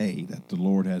day that the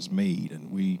Lord has made,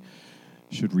 and we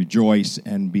should rejoice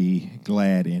and be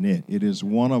glad in it. It is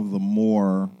one of the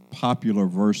more popular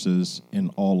verses in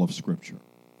all of Scripture.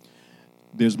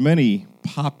 There's many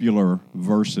popular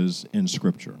verses in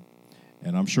Scripture,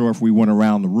 and I'm sure if we went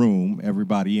around the room,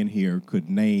 everybody in here could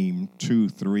name 2,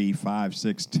 3, 5,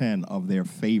 6, 10 of their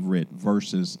favorite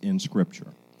verses in Scripture.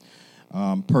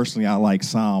 Personally, I like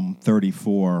Psalm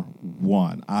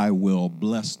 34:1. I will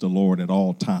bless the Lord at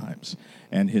all times,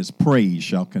 and his praise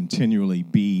shall continually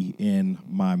be in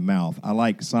my mouth. I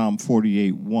like Psalm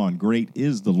 48:1. Great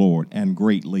is the Lord and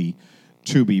greatly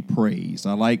to be praised.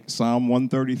 I like Psalm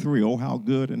 133. Oh, how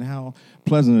good and how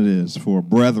pleasant it is for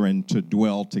brethren to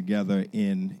dwell together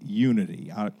in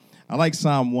unity. I like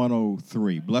Psalm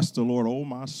 103. Bless the Lord, O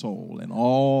my soul, and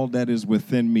all that is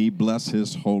within me, bless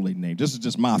his holy name. This is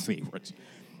just my favorites.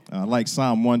 I like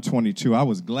Psalm 122. I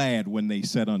was glad when they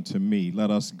said unto me, let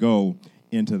us go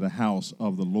into the house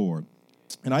of the Lord.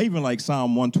 And I even like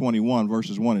Psalm 121,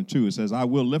 verses 1 and 2. It says, I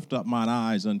will lift up mine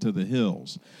eyes unto the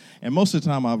hills. And most of the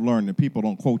time I've learned that people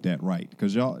don't quote that right,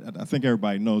 because I think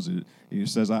everybody knows it. It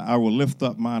says, I will lift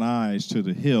up mine eyes to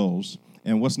the hills.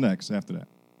 And what's next after that?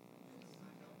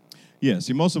 Yeah,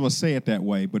 see, most of us say it that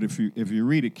way, but if you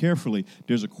read it carefully,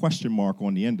 there's a question mark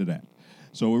on the end of that.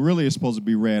 So it really is supposed to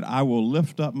be read, I will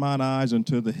lift up mine eyes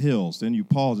unto the hills. Then you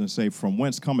pause and say, from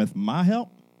whence cometh my help?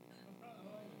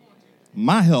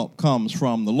 My help comes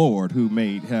from the Lord who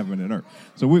made heaven and earth.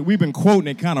 So we've been quoting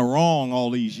it kind of wrong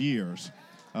all these years.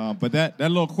 But that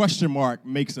little question mark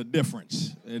makes a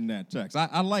difference in that text.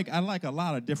 I like a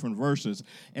lot of different verses.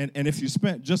 And if you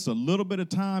spent just a little bit of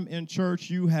time in church,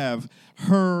 you have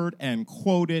heard and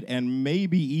quoted and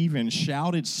maybe even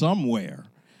shouted somewhere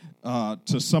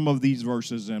to some of these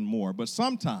verses and more. But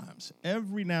sometimes,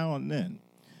 every now and then,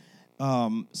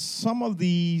 some of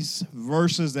these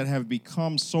verses that have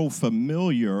become so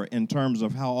familiar in terms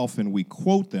of how often we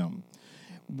quote them,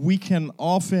 we can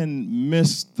often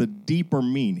miss the deeper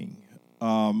meaning.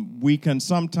 We can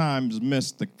sometimes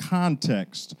miss the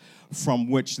context from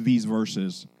which these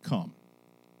verses come.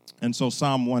 And so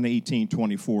Psalm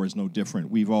 118:24 is no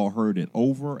different. We've all heard it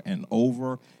over and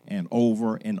over and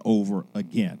over and over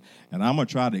again. And I'm going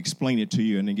to try to explain it to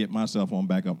you and then get myself on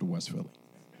back up to West Philly.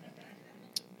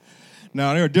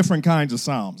 Now, there are different kinds of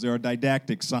psalms. There are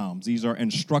didactic psalms. These are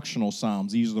instructional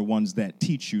psalms. These are the ones that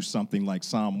teach you something, like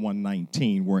Psalm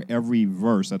 119, where every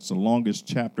verse, that's the longest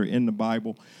chapter in the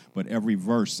Bible, but every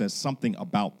verse says something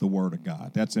about the Word of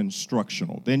God. That's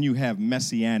instructional. Then you have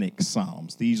messianic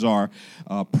psalms. These are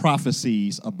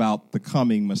prophecies about the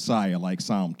coming Messiah, like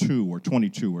Psalm 2 or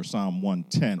 22 or Psalm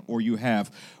 110. Or you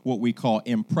have what we call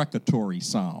imprecatory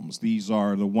psalms. These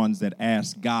are the ones that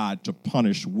ask God to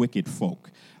punish wicked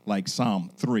folk, like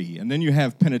Psalm 3. And then you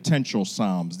have penitential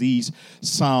psalms. These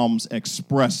psalms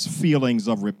express feelings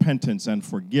of repentance and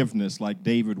forgiveness, like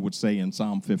David would say in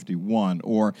Psalm 51.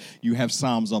 Or you have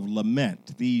psalms of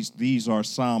lament. These are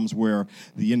psalms where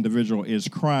the individual is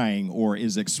crying or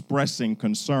is expressing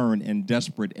concern in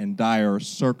desperate and dire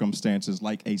circumstances,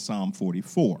 like a Psalm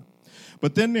 44.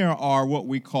 But then there are what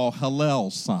we call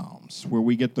Hallel psalms, where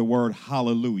we get the word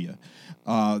hallelujah.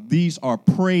 These are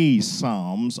praise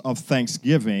psalms of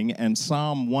thanksgiving, and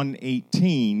Psalm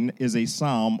 118 is a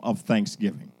psalm of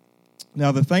thanksgiving.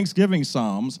 Now, the thanksgiving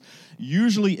psalms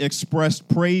usually express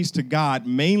praise to God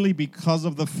mainly because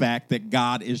of the fact that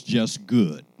God is just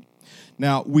good.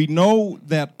 Now, we know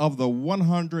that of the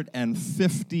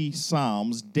 150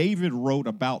 psalms, David wrote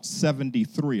about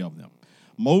 73 of them.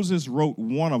 Moses wrote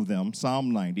one of them,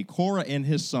 Psalm 90. Korah and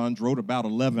his sons wrote about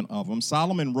 11 of them.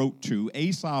 Solomon wrote 2.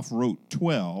 Asaph wrote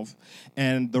 12.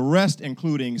 And the rest,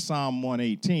 including Psalm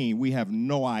 118, we have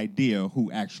no idea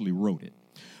who actually wrote it.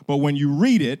 But when you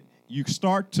read it, you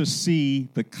start to see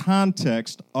the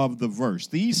context of the verse.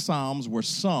 These psalms were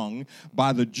sung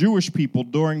by the Jewish people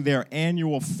during their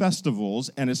annual festivals,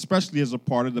 and especially as a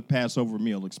part of the Passover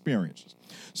meal experiences.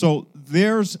 So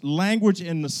there's language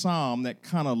in the psalm that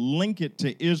kind of link it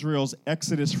to Israel's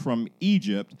exodus from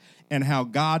Egypt and how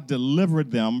God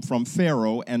delivered them from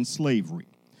Pharaoh and slavery.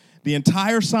 The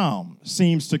entire psalm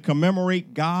seems to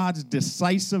commemorate God's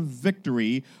decisive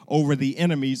victory over the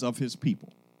enemies of his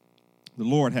people. The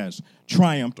Lord has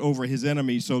triumphed over his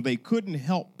enemies, so they couldn't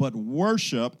help but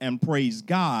worship and praise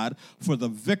God for the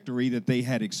victory that they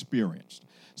had experienced.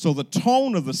 So the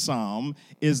tone of the psalm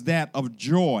is that of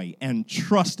joy and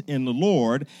trust in the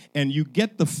Lord, and you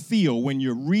get the feel when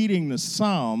you're reading the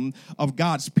psalm of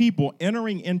God's people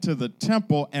entering into the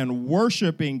temple and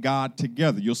worshiping God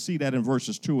together. You'll see that in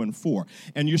verses 2 and 4.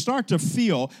 And you start to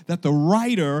feel that the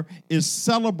writer is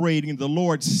celebrating the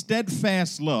Lord's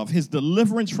steadfast love, his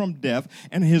deliverance from death,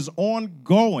 and his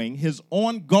ongoing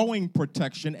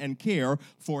protection and care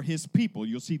for his people.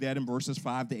 You'll see that in verses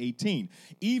 5 to 18.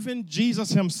 Even Jesus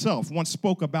himself once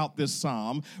spoke about this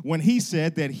psalm when he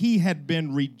said that he had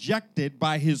been rejected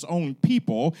by his own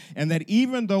people, and that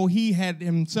even though he had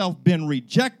himself been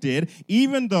rejected,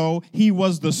 even though he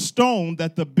was the stone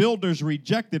that the builders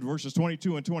rejected, verses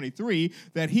 22 and 23,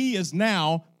 that he is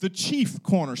now the chief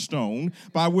cornerstone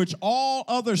by which all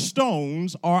other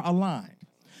stones are aligned.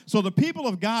 So the people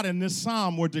of God in this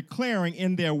psalm were declaring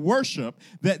in their worship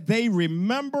that they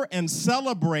remember and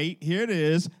celebrate, here it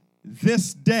is,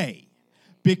 this day,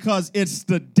 because it's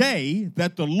the day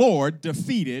that the Lord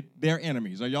defeated their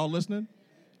enemies. Are y'all listening?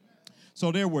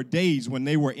 So there were days when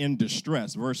they were in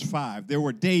distress, verse 5. There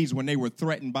were days when they were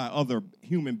threatened by other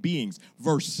human beings,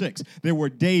 verse 6. There were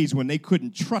days when they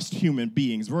couldn't trust human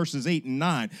beings, verses 8 and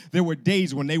 9. There were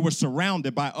days when they were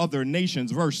surrounded by other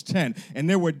nations, verse 10. And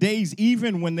there were days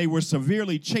even when they were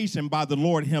severely chastened by the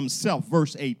Lord himself,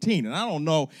 verse 18. And I don't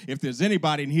know if there's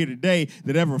anybody in here today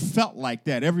that ever felt like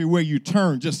that. Everywhere you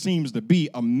turn just seems to be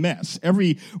a mess.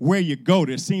 Everywhere you go,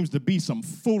 there seems to be some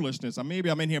foolishness. Maybe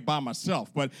I'm in here by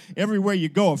myself, but everywhere you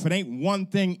go, if it ain't one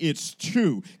thing, it's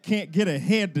two. Can't get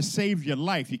ahead to save your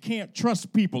life. You can't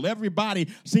trust people. Everybody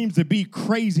seems to be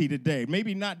crazy today.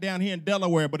 Maybe not down here in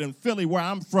Delaware, but in Philly, where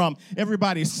I'm from,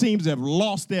 everybody seems to have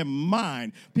lost their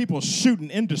mind. People shooting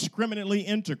indiscriminately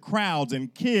into crowds,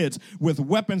 and kids with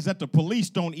weapons that the police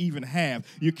don't even have.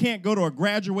 You can't go to a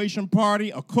graduation party,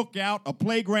 a cookout, a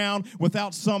playground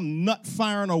without some nut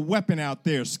firing a weapon out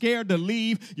there, scared to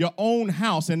leave your own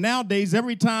house. And nowadays,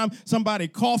 every time somebody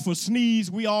coughs or sneezes,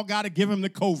 we all got to give him the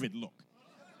COVID look.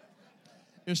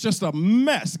 It's just a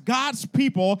mess. God's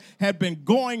people had been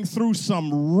going through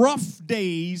some rough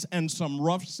days and some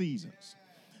rough seasons.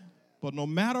 But no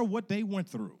matter what they went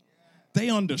through, they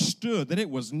understood that it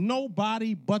was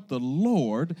nobody but the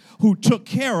Lord who took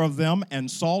care of them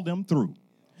and saw them through.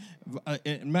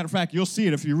 Matter of fact, you'll see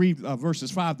it if you read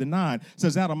verses 5 to 9. It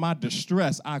says, out of my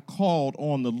distress, I called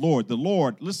on the Lord. The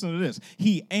Lord, listen to this,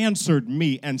 he answered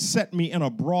me and set me in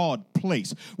a broad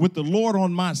place. With the Lord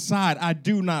on my side, I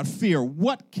do not fear.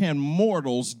 What can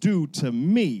mortals do to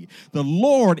me? The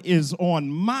Lord is on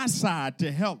my side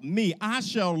to help me. I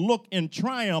shall look in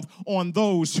triumph on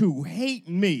those who hate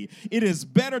me. It is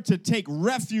better to take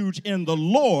refuge in the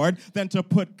Lord than to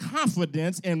put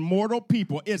confidence in mortal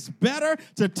people. It's better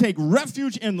to take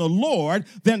refuge in the Lord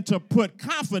than to put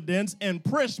confidence in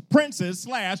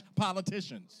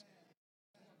princes/politicians.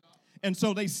 And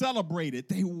so they celebrated,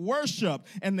 they worshiped,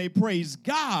 and they praised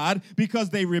God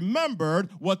because they remembered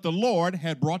what the Lord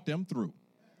had brought them through.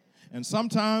 And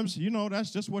sometimes, that's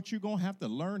just what you're going to have to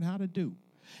learn how to do.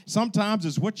 Sometimes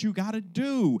it's what you got to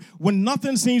do. When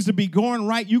nothing seems to be going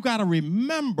right, you got to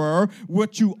remember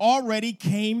what you already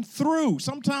came through.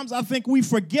 Sometimes I think we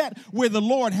forget where the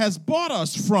Lord has brought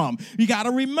us from. You got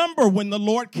to remember when the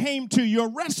Lord came to your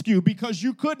rescue because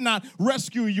you could not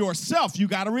rescue yourself. You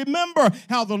got to remember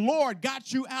how the Lord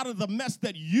got you out of the mess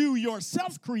that you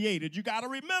yourself created. You got to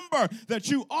remember that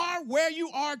you are where you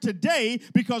are today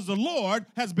because the Lord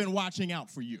has been watching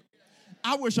out for you.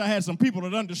 I wish I had some people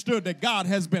that understood that God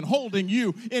has been holding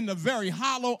you in the very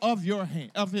hollow of your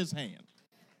hand, of his hand.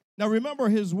 Now remember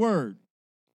his word.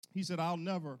 He said, I'll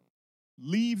never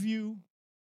leave you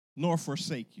nor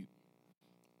forsake you.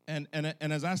 And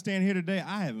as I stand here today,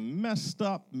 I have messed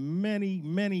up many,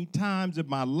 many times in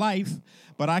my life,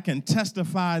 but I can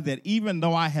testify that even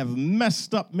though I have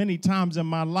messed up many times in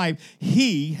my life,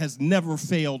 he has never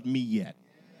failed me yet.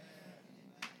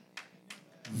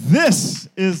 This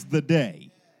is the day.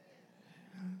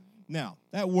 Now,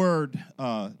 that word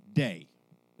day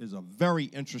is a very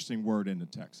interesting word in the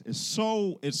text. It's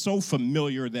so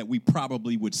familiar that we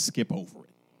probably would skip over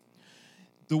it.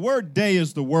 The word day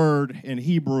is the word in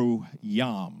Hebrew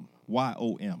yom,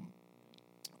 Y-O-M.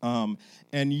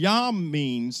 And yom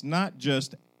means not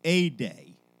just a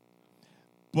day,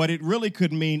 but it really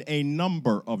could mean a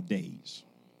number of days.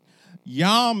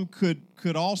 Yom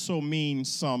could also mean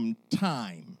some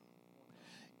time.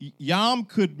 Yom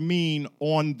could mean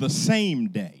on the same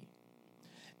day.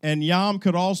 And yom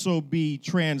could also be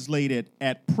translated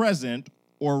at present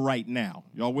or right now.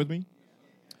 Y'all with me?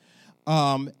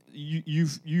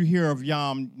 You hear of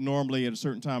Yom normally at a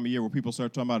certain time of year where people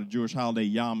start talking about a Jewish holiday,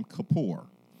 Yom Kippur.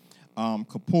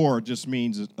 Kippur just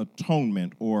means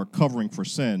atonement or covering for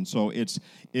sin. So it's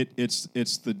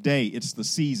the day, it's the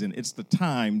season, it's the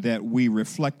time that we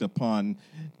reflect upon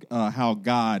how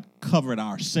God covered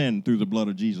our sin through the blood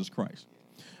of Jesus Christ.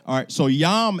 All right, so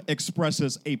Yom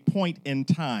expresses a point in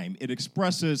time. It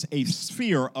expresses a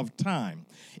sphere of time.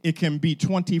 It can be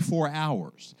 24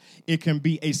 hours. It can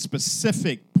be a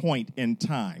specific point in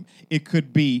time. It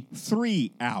could be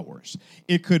 3 hours.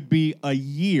 It could be a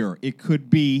year. It could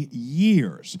be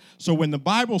years. So when the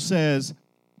Bible says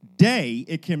day,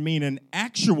 it can mean an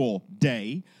actual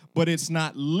day, but it's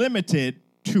not limited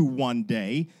to one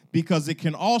day because it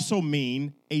can also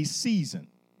mean a season.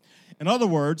 In other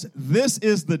words, this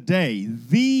is the day.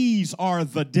 These are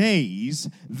the days.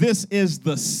 This is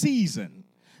the season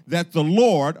that the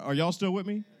Lord, are y'all still with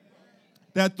me?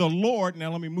 That the Lord,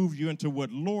 now let me move you into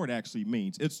what Lord actually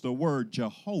means. It's the word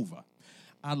Jehovah.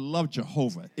 I love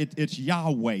Jehovah. It's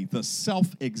Yahweh, the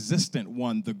self-existent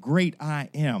one, the great I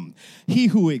am. He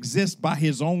who exists by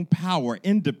his own power,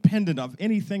 independent of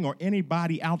anything or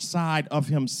anybody outside of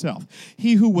himself.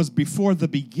 He who was before the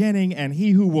beginning and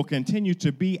he who will continue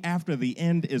to be after the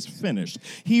end is finished.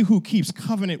 He who keeps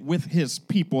covenant with his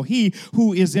people. He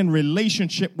who is in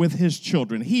relationship with his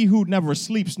children. He who never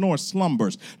sleeps nor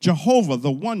slumbers. Jehovah, the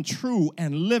one true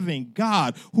and living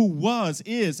God who was,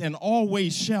 is, and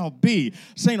always shall be.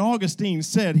 St. Augustine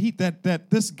said that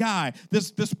this guy,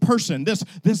 this person,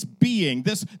 this being,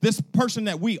 this person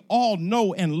that we all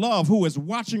know and love who is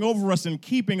watching over us and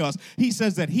keeping us, he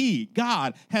says that he,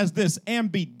 God, has this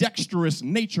ambidextrous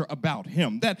nature about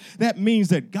him. That means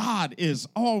that God is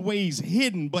always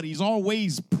hidden, but he's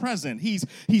always present. He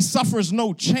suffers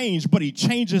no change, but he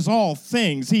changes all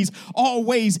things. He's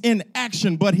always in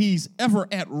action, but he's ever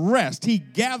at rest. He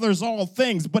gathers all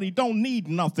things, but he don't need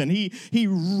nothing. He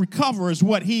recovers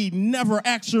what he never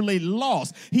actually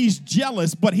lost. He's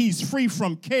jealous, but he's free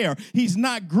from care. He's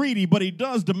not greedy, but he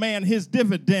does demand his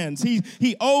dividends.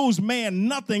 He owes man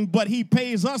nothing, but he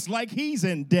pays us like he's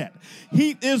in debt.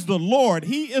 He is the Lord.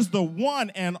 He is the one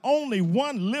and only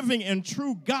one living and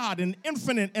true God, an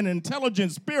infinite and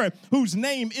intelligent spirit whose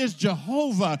name is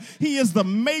Jehovah. He is the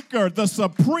maker, the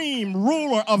supreme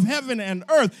ruler of heaven and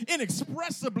earth,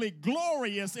 inexpressibly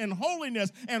glorious in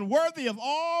holiness and worthy of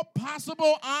all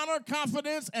possible honor,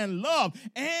 confidence, and love.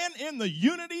 And in the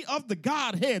unity of the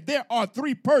Godhead, there are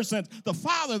three persons, the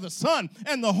Father, the Son,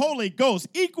 and the Holy Ghost,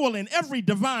 equal in every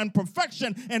divine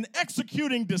perfection and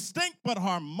executing distinct but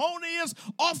harmonious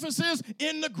offices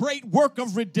in the great work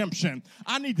of redemption.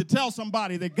 I need to tell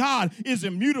somebody that God is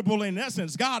immutable in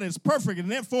essence. God is perfect,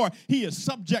 and therefore he is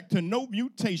subject to no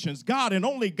mutations. God and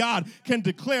only God can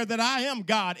declare that I am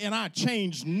God and I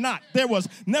change not. There was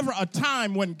never a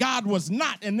time when God was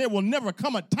not, and there will never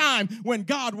come a time when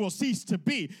God will cease to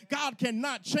be. God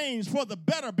cannot change for the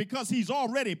better because he's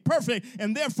already perfect,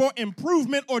 and therefore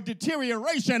improvement or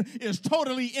deterioration is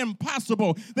totally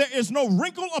impossible. There is no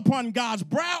wrinkle upon God's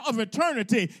brow of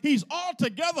eternity. He's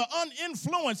altogether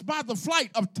uninfluenced by the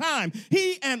flight of time.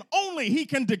 He and only he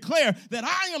can declare that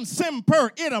I am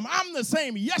semper idem. I'm the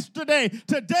same yesterday,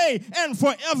 today, and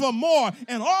forevermore.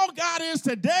 And all God is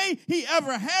today, he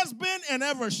ever has been and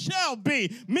ever shall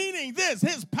be. Meaning this,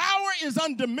 his power is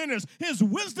undiminished. His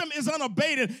wisdom is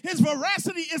unabated. His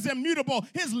veracity is immutable.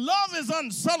 His love is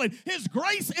unsullied. His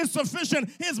grace is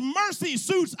sufficient. His mercy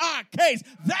suits our case.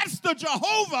 That's the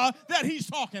Jehovah that he's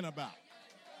talking about.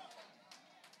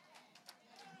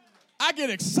 I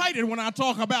get excited when I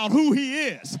talk about who he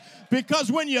is,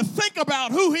 because when you think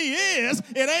about who he is,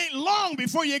 it ain't long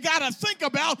before you got to think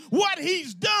about what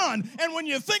he's done. And when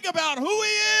you think about who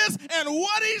he is and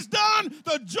what he's done,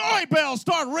 the joy bells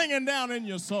start ringing down in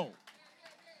your soul.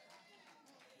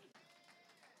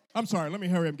 I'm sorry, let me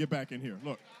hurry up and get back in here.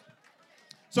 Look.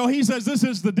 So he says this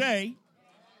is the day,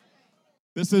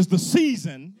 this is the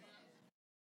season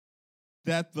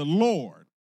that the Lord,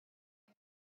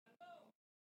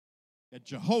 that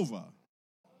Jehovah,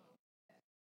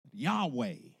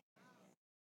 Yahweh,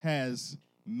 has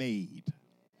made.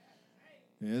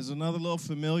 There's another little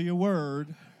familiar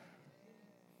word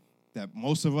that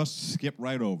most of us skip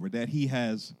right over, that he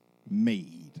has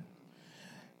made.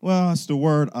 Well, it's the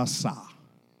word asa.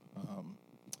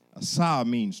 Asa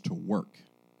means to work,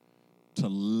 to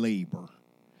labor,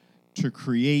 to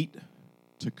create,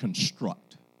 to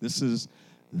construct. This is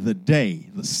the day,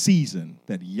 the season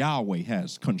that Yahweh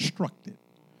has constructed,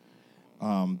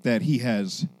 that he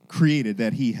has created,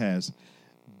 that he has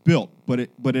built. But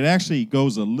it actually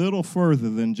goes a little further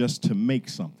than just to make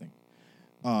something.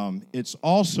 It's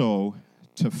also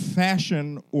to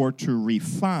fashion or to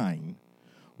refine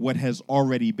what has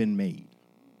already been made.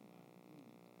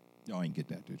 Y'all ain't get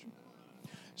that, did you?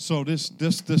 So this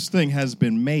thing has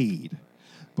been made,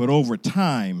 but over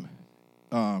time,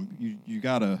 you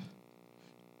gotta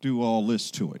do all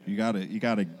this to it. You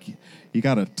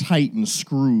gotta tighten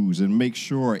screws and make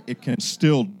sure it can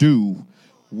still do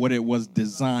what it was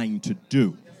designed to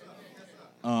do.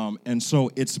 And so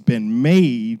it's been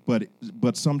made,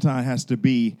 but sometimes has to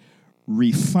be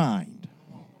refined.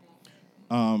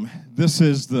 This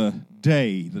is the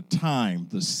day, the time,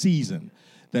 the season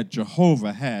that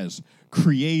Jehovah has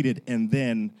created and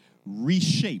then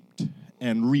reshaped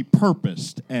and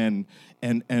repurposed and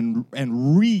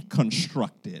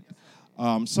reconstructed.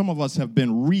 Some of us have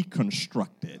been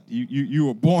reconstructed. You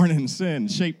were born in sin,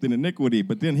 shaped in iniquity,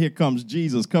 but then here comes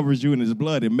Jesus, covers you in his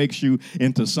blood, and makes you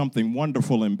into something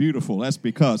wonderful and beautiful. That's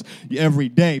because every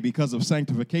day, because of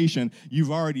sanctification,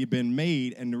 you've already been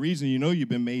made, and the reason you know you've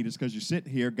been made is because you sit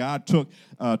here. God took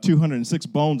 206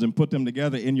 bones and put them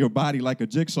together in your body like a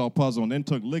jigsaw puzzle, and then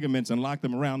took ligaments and locked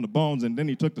them around the bones, and then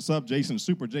he took the subjacent,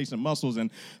 superjacent muscles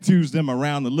and fused them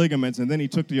around the ligaments, and then he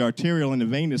took the arterial and the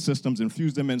venous systems and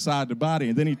fused them inside the body.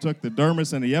 And then he took the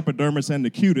dermis and the epidermis and the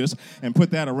cutis and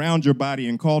put that around your body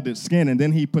and called it skin. And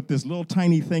then he put this little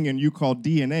tiny thing in you called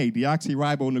DNA,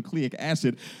 deoxyribonucleic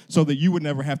acid, so that you would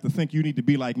never have to think you need to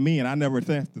be like me and I never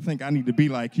have to think I need to be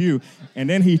like you. And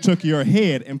then he took your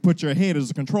head and put your head as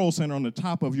a control center on the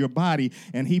top of your body,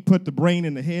 and he put the brain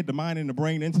in the head, the mind in the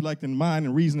brain, intellect in mind,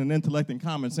 and reason and intellect and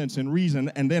common sense and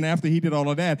reason. And then after he did all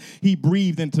of that, he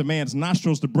breathed into man's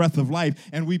nostrils the breath of life,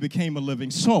 and we became a living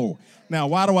soul. Now,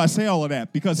 why do I say all of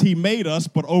that? Because he made us,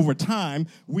 but over time,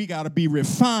 we got to be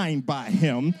refined by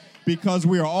him because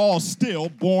we are all still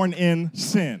born in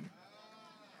sin.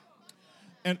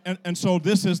 And so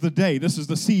this is the day, this is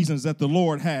the seasons that the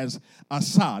Lord has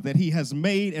asad, that he has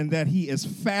made and that he is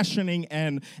fashioning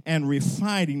and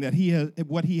refining that he has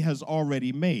what he has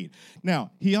already made.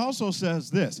 Now, he also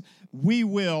says this, we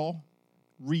will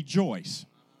rejoice.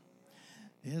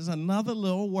 There's another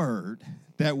little word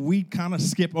that we kind of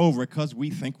skip over because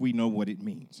we think we know what it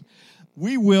means.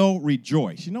 We will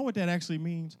rejoice. You know what that actually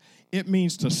means? It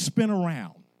means to spin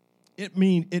around. It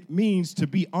means to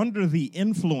be under the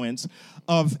influence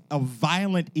of a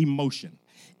violent emotion.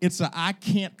 It's a I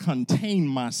can't contain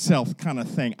myself kind of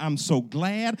thing. I'm so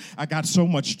glad. I got so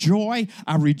much joy.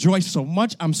 I rejoice so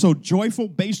much. I'm so joyful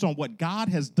based on what God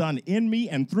has done in me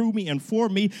and through me and for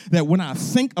me that when I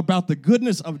think about the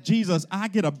goodness of Jesus, I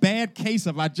get a bad case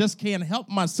of I just can't help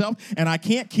myself and I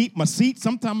can't keep my seat.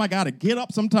 Sometimes I got to get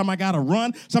up. Sometimes I got to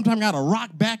run. Sometimes I got to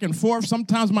rock back and forth.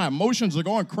 Sometimes my emotions are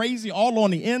going crazy all on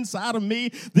the inside of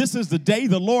me. This is the day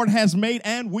the Lord has made,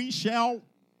 and we shall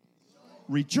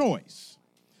rejoice.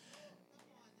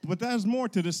 But there's more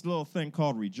to this little thing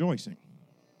called rejoicing.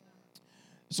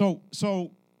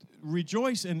 So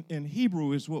rejoice in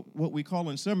Hebrew is what we call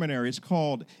in seminary.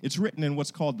 It's written in what's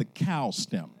called the Qal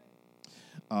stem.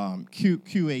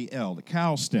 Qal, the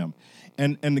Qal stem.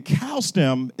 And the Qal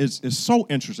stem is so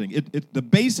interesting. The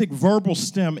basic verbal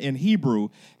stem in Hebrew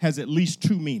has at least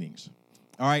two meanings.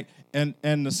 All right,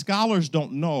 and the scholars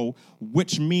don't know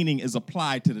which meaning is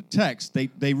applied to the text.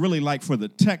 They really like for the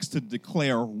text to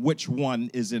declare which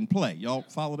one is in play. Y'all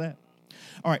follow that?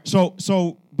 All right,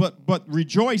 but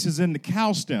rejoice is in the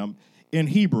Qal stem in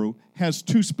Hebrew has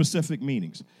two specific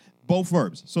meanings, both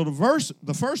verbs. So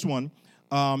the first one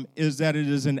is that it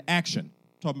is an action.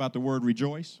 Talking about the word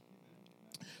rejoice.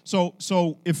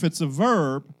 So if it's a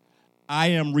verb, I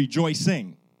am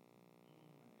rejoicing.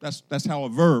 That's how a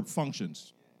verb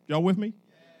functions. Y'all with me?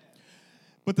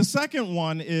 But the second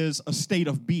one is a state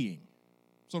of being.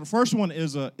 So the first one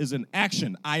is an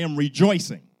action. I am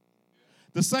rejoicing.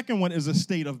 The second one is a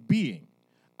state of being.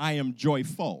 I am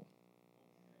joyful.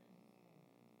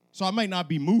 So I might not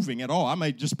be moving at all. I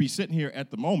might just be sitting here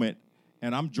at the moment,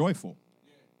 and I'm joyful.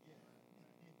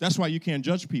 That's why you can't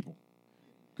judge people,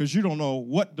 because you don't know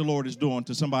what the Lord is doing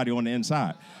to somebody on the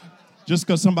inside. Just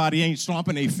because somebody ain't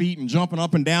stomping their feet and jumping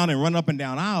up and down and running up and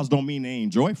down aisles don't mean they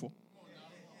ain't joyful.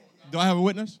 Do I have a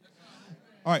witness?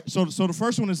 All right, so the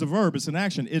first one is a verb. It's an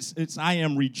action. It's I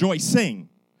am rejoicing.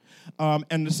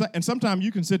 And sometimes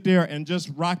you can sit there and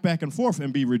just rock back and forth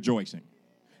and be rejoicing.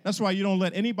 That's why you don't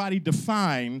let anybody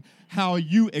define how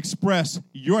you express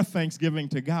your thanksgiving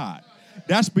to God.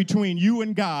 That's between you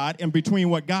and God and between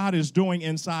what God is doing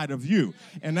inside of you.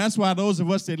 And that's why those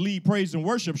of us that lead praise and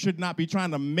worship should not be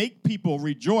trying to make people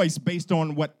rejoice based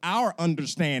on what our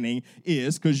understanding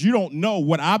is, because you don't know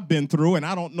what I've been through and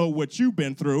I don't know what you've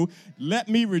been through. Let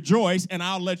me rejoice and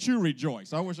I'll let you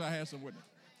rejoice. I wish I had some witness.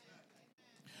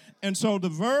 And so the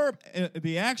verb,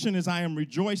 the action is I am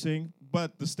rejoicing,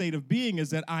 but the state of being is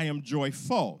that I am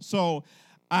joyful. So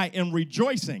I am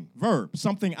rejoicing, verb,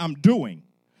 something I'm doing.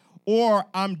 or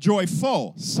I'm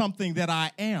joyful, something that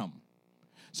I am.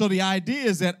 So the idea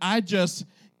is that I just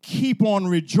keep on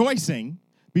rejoicing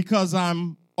because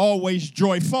I'm always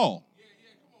joyful.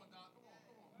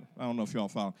 I don't know if y'all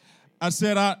follow. I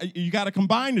said you got to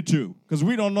combine the two because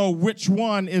we don't know which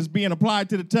one is being applied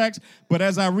to the text. But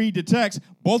as I read the text,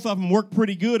 both of them work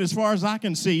pretty good as far as I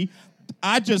can see.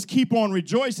 I just keep on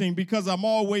rejoicing because I'm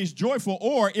always joyful.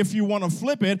 Or if you want to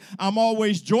flip it, I'm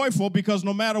always joyful because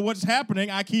no matter what's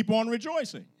happening, I keep on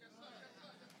rejoicing.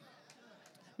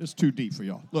 It's too deep for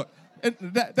y'all. Look.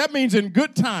 That means in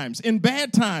good times, in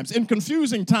bad times, in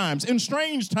confusing times, in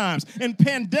strange times, in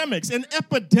pandemics, in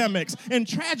epidemics, in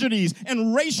tragedies,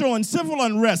 in racial and civil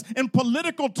unrest, in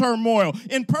political turmoil,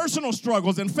 in personal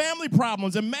struggles, in family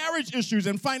problems, in marriage issues,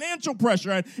 in financial pressure,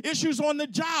 and issues on the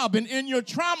job, and in your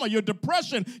trauma, your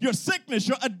depression, your sickness,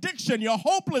 your addiction, your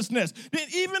hopelessness.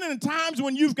 Even in times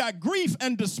when you've got grief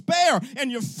and despair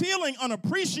and you're feeling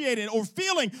unappreciated or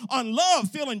feeling unloved,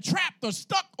 feeling trapped or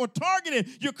stuck or targeted,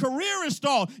 your career is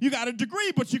stalled. You got a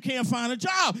degree, but you can't find a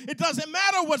job. It doesn't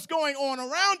matter what's going on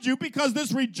around you because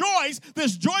this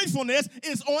joyfulness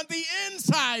is on the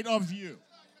inside of you.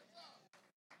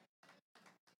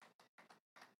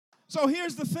 So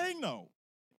here's the thing, though.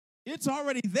 It's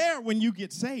already there when you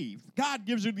get saved. God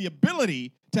gives you the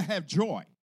ability to have joy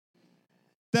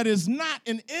that is not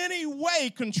in any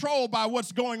way controlled by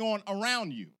what's going on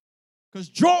around you, because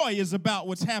joy is about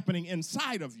what's happening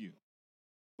inside of you.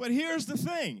 But here's the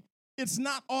thing. It's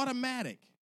not automatic,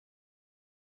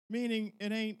 meaning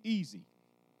it ain't easy.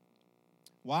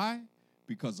 Why?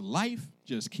 Because life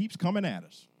just keeps coming at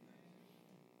us.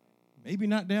 Maybe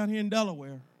not down here in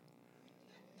Delaware,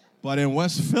 but in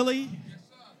West Philly,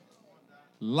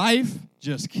 life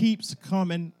just keeps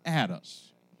coming at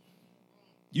us.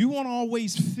 You won't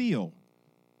always feel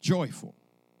joyful.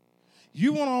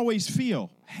 You won't always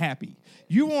feel happy.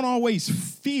 You won't always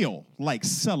feel like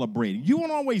celebrating. You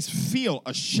won't always feel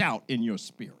a shout in your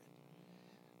spirit.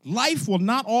 Life will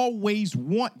not always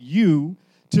want you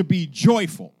to be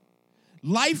joyful.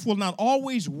 Life will not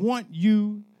always want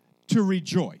you to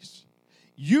rejoice.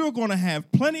 You're going to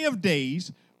have plenty of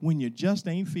days when you just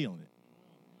ain't feeling it.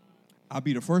 I'll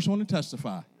be the first one to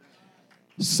testify.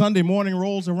 Sunday morning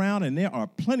rolls around, and there are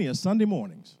plenty of Sunday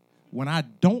mornings when I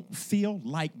don't feel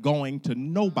like going to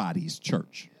nobody's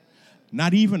church,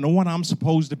 not even the one I'm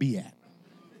supposed to be at.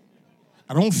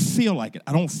 I don't feel like it.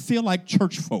 I don't feel like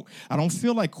church folk. I don't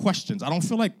feel like questions. I don't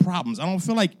feel like problems. I don't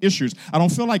feel like issues. I don't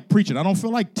feel like preaching. I don't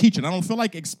feel like teaching. I don't feel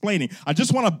like explaining. I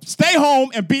just want to stay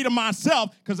home and be to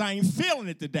myself because I ain't feeling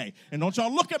it today. And don't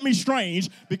y'all look at me strange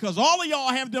because all of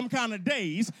y'all have them kind of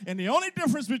days, and the only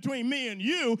difference between me and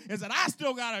you is that I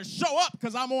still got to show up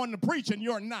because I'm on the preach and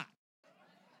you're not.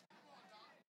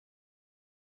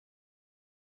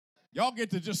 Y'all get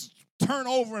to just turn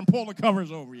over and pull the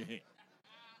covers over your head.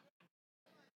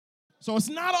 So it's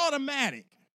not automatic.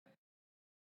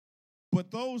 But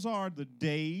those are the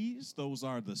days, those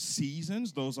are the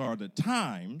seasons, those are the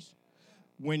times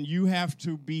when you have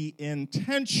to be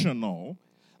intentional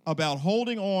about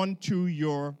holding on to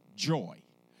your joy.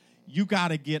 You got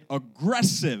to get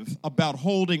aggressive about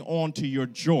holding on to your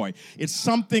joy. It's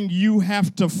something you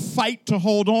have to fight to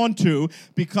hold on to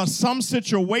because some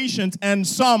situations and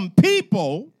some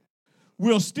people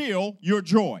will steal your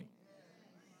joy.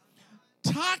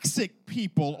 Toxic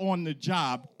people on the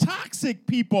job, toxic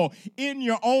people in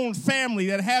your own family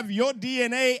that have your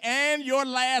DNA and your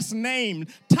last name,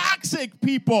 toxic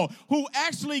people who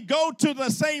actually go to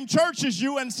the same church as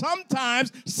you and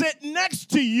sometimes sit next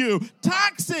to you,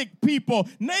 toxic people,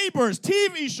 neighbors,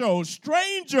 TV shows,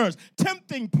 strangers,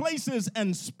 tempting places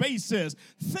and spaces,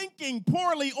 thinking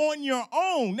poorly on your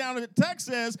own. Now the text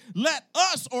says, let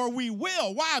us or we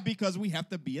will. Why? Because we have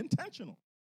to be intentional.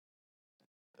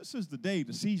 This is the day,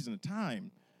 the season, the time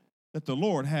that the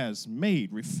Lord has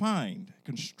made, refined,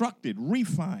 constructed,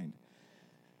 refined.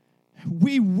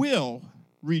 We will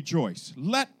rejoice.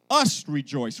 Let us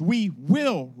rejoice. We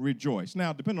will rejoice.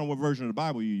 Now, depending on what version of the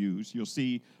Bible you use, you'll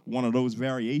see one of those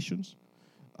variations.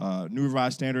 New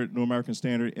Revised Standard, New American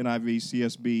Standard, NIV,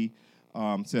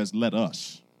 CSB says, let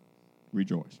us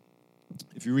rejoice.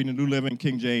 If you read the New Living,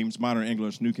 King James, Modern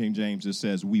English, New King James, it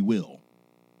says, we will.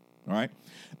 All right?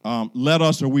 Let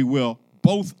us or we will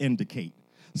both indicate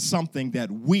something that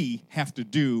we have to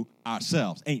do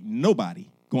ourselves. Ain't nobody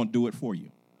going to do it for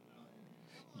you.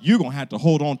 You're going to have to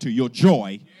hold on to your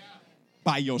joy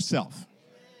by yourself.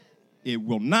 It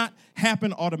will not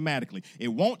happen automatically. It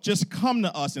won't just come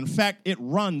to us. In fact, it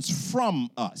runs from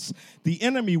us. The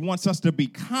enemy wants us to be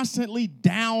constantly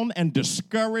down and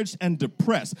discouraged and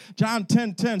depressed. John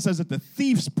 10:10 says that the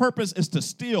thief's purpose is to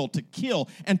steal, to kill,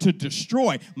 and to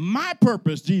destroy. My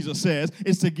purpose, Jesus says,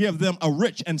 is to give them a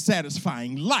rich and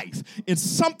satisfying life. It's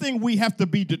something we have to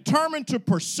be determined to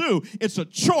pursue. It's a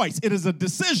choice. It is a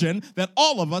decision that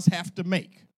all of us have to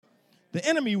make. The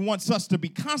enemy wants us to be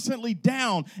constantly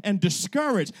down and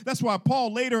discouraged. That's why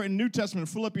Paul later in New Testament,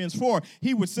 Philippians 4,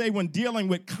 he would say when dealing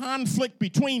with conflict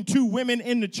between two women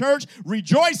in the church,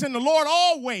 rejoice in the Lord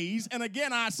always. And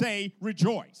again, I say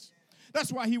rejoice.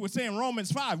 That's why he would say in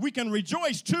Romans 5, we can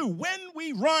rejoice too when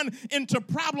we run into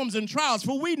problems and trials,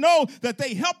 for we know that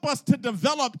they help us to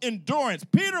develop endurance.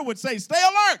 Peter would say, stay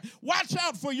alert, watch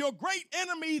out, for your great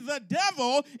enemy, the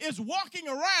devil, is walking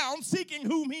around seeking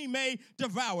whom he may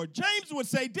devour. James would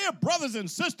say, dear brothers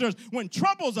and sisters, when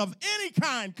troubles of any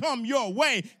kind come your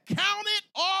way, count it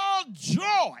all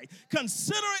joy.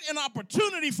 Consider it an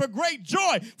opportunity for great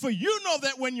joy, for you know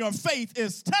that when your faith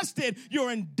is tested, your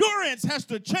endurance has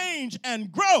to change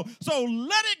and grow. So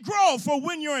let it grow, for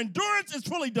when your endurance is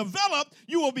fully developed,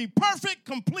 you will be perfect,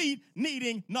 complete,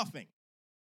 needing nothing.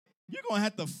 You're going to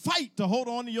have to fight to hold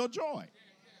on to your joy.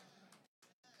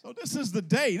 So this is the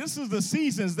day, this is the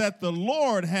seasons that the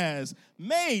Lord has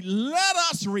made. Let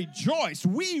us rejoice.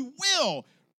 We will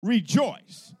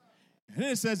rejoice. And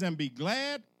then it says, and be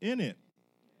glad in it.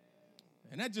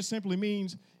 And that just simply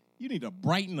means you need to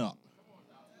brighten up.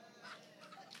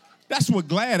 That's what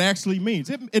glad actually means.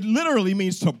 It literally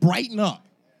means to brighten up.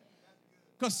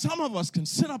 Because some of us can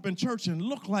sit up in church and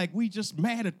look like we just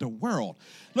mad at the world.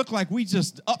 Look like we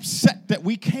just upset that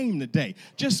we came today.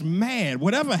 Just mad.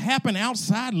 Whatever happened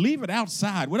outside, leave it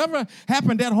outside. Whatever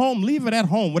happened at home, leave it at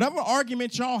home. Whatever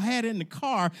argument y'all had in the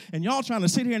car, and y'all trying to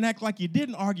sit here and act like you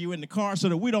didn't argue in the car so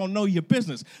that we don't know your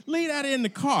business. Leave that in the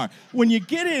car. When you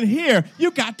get in here, you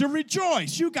got to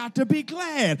rejoice. You got to be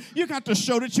glad. You got to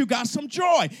show that you got some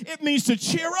joy. It means to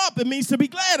cheer up. It means to be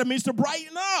glad. It means to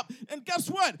brighten up. And guess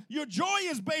what? Your joy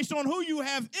is based on who you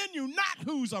have in you, not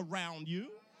who's around you.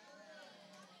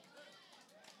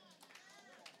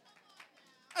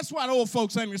 That's why the old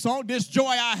folks sang the song, this joy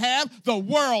I have, the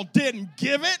world didn't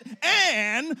give it,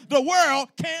 and the world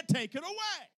can't take it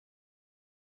away.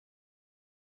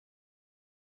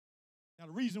 Now,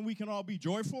 the reason we can all be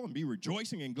joyful and be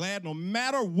rejoicing and glad no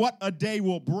matter what a day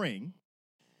will bring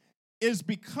is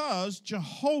because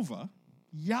Jehovah,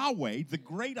 Yahweh, the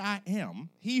great I am,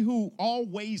 he who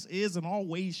always is and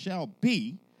always shall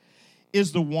be,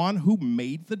 is the one who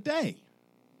made the day.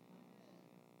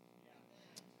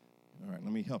 All right,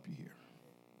 let me help you here.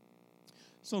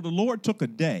 So the Lord took a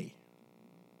day.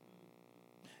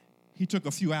 He took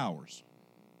a few hours.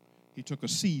 He took a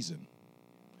season.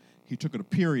 He took a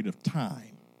period of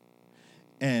time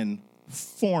and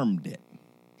formed it,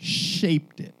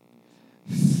 shaped it,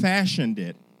 fashioned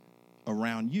it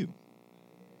around you.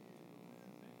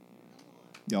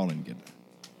 Y'all didn't get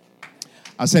that.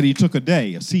 I said he took a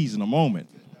day, a season, a moment,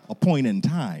 a point in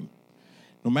time.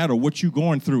 No matter what you're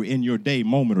going through in your day,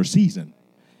 moment, or season,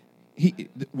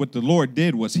 what the Lord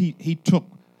did was he took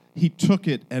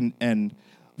it and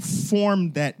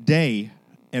formed that day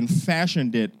and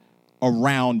fashioned it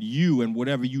around you and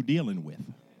whatever you're dealing with.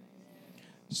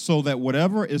 So that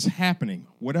whatever is happening,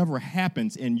 whatever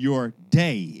happens in your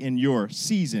day, in your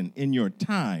season, in your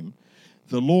time,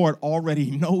 the Lord already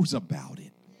knows about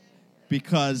it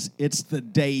because it's the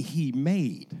day he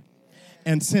made.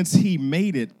 And since he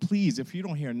made it, please, if you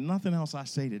don't hear nothing else I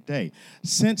say today,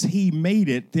 since he made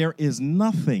it, there is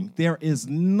nothing that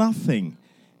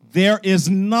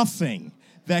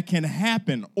can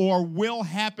happen or will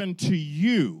happen to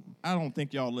you. I don't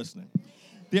think y'all listening.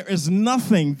 There is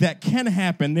nothing that can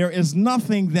happen. There is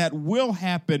nothing that will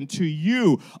happen to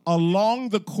you along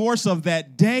the course of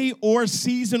that day or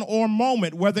season or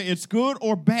moment, whether it's good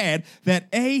or bad, that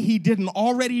A, he didn't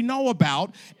already know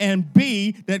about, and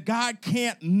B, that God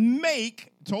can't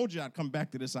make. Told you I'd come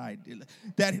back to this idea.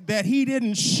 That he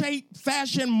didn't shape,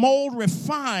 fashion, mold,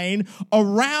 refine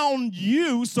around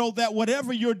you so that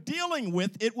whatever you're dealing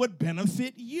with, it would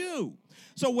benefit you.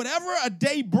 So whatever a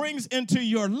day brings into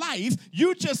your life,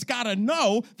 you just got to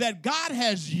know that God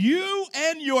has you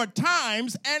and your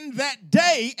times and that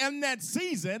day and that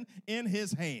season in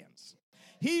his hands.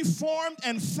 He formed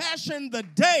and fashioned the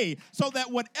day so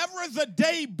that whatever the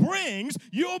day brings,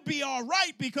 you'll be all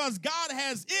right because God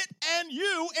has it and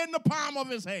you in the palm of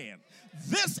his hand.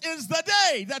 This is the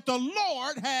day that the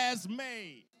Lord has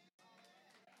made.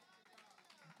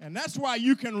 And that's why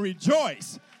you can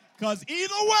rejoice. Because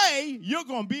either way, you're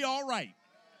going to be all right.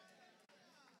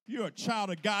 You're a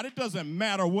child of God. It doesn't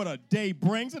matter what a day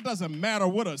brings. It doesn't matter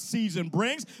what a season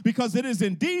brings, because it is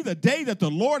indeed the day that the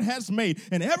Lord has made.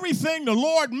 And everything the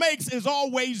Lord makes is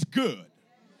always good.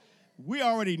 We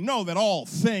already know that all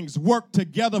things work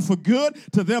together for good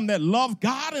to them that love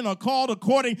God and are called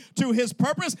according to his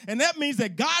purpose. And that means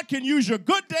that God can use your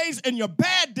good days and your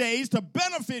bad days to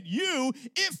benefit you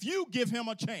if you give him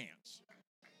a chance.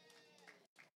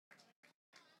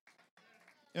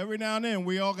 Every now and then,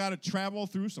 we all got to travel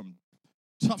through some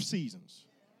tough seasons,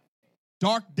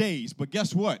 dark days, but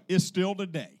guess what? It's still the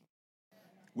day.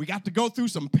 We got to go through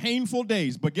some painful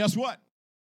days, but guess what?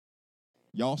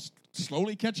 Y'all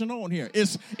slowly catching on here.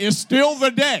 It's still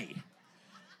the day.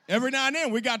 Every now and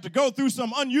then, we got to go through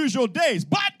some unusual days,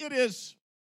 but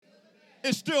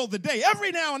it's still the day.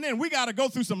 Every now and then, we got to go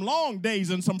through some long days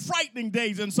and some frightening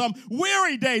days and some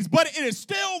weary days, but it is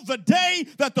still the day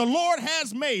that the Lord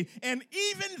has made. And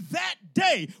even that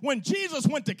day, when Jesus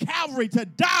went to Calvary to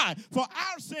die for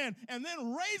our sin and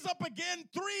then raise up again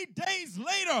 3 days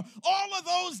later, all of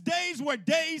those days were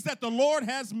days that the Lord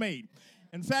has made.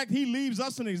 In fact, he leaves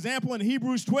us an example in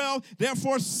Hebrews 12.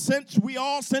 Therefore, since we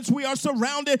are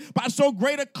surrounded by so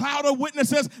great a cloud of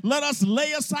witnesses, let us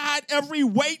lay aside every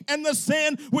weight and the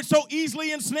sin which so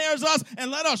easily ensnares us,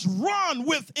 and let us run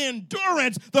with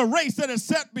endurance the race that is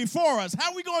set before us.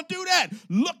 How are we going to do that?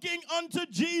 Looking unto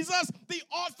Jesus, the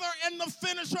author and the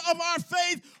finisher of our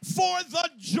faith, for the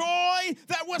joy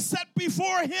that was set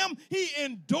before him. He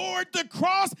endured the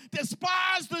cross,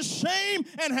 despised the shame,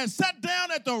 and has sat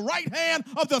down at the right hand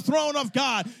of the throne of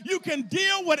God. You can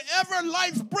deal whatever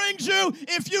life brings you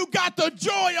if you got the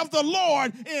joy of the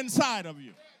Lord inside of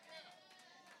you.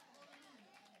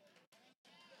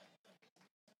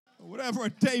 Whatever a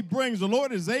day brings, the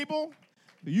Lord is able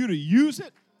for you to use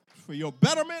it for your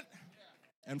betterment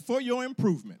and for your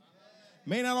improvement.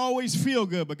 May not always feel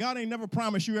good, but God ain't never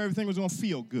promised you everything was going to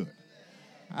feel good.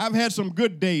 I've had some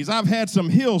good days. I've had some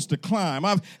hills to climb.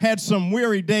 I've had some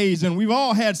weary days, and we've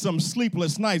all had some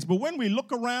sleepless nights. But when we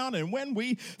look around and when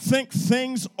we think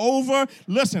things over,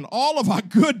 listen, all of our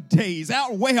good days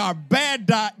outweigh our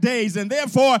bad days, and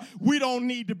therefore we don't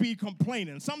need to be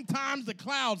complaining. Sometimes the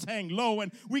clouds hang low,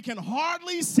 and we can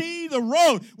hardly see the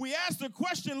road. We ask the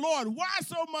question, Lord, why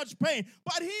so much pain?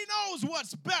 But he knows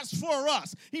what's best for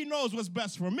us. He knows what's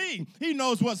best for me. He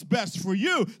knows what's best for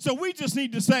you. So we just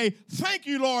need to say, thank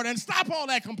you, Lord, and stop all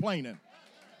that complaining.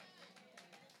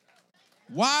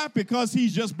 Why? Because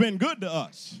he's just been good to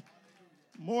us.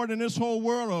 More than this whole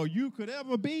world or you could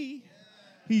ever be.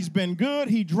 He's been good.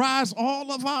 He dries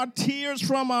all of our tears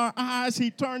from our eyes.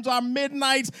 He turns our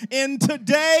midnights into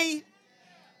day.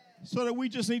 So that we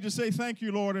just need to say thank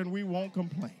you, Lord, and we won't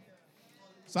complain.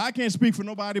 So I can't speak for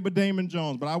nobody but Damone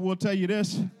Jones, but I will tell you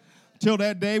this. Till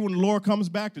that day when the Lord comes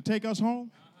back to take us home,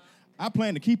 I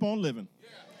plan to keep on living.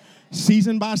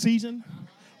 Season by season,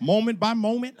 moment by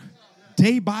moment,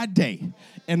 day by day.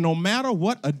 And no matter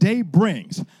what a day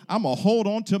brings, I'm going to hold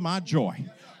on to my joy.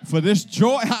 For this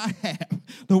joy I have,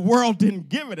 the world didn't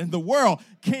give it, and the world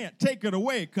can't take it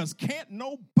away, because can't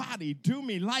nobody do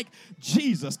me like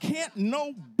Jesus. Can't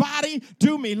nobody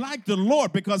do me like the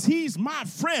Lord, because he's my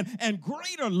friend, and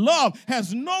greater love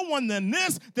has no one than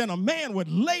this, than a man would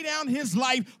lay down his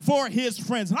life for his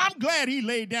friends. And I'm glad he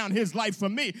laid down his life for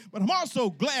me, but I'm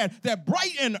also glad that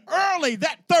bright and early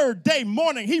that third day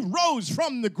morning, he rose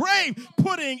from the grave,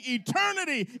 putting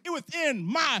eternity within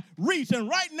my reach. And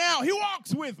right now, he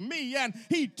walks with me, and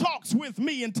he talks with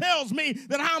me and tells me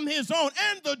that I'm his own.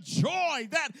 And the joy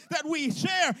that we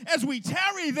share as we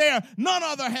tarry there, none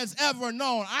other has ever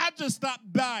known. I just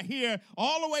stopped by here,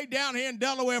 all the way down here in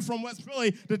Delaware from West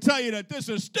Philly, to tell you that this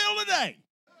is still the day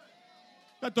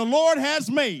that the Lord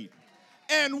has made,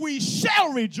 and we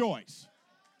shall rejoice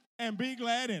and be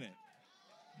glad in it.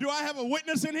 Do I have a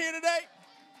witness in here today?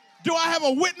 Do I have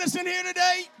a witness in here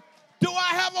today? Do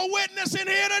I have a witness in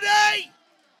here today?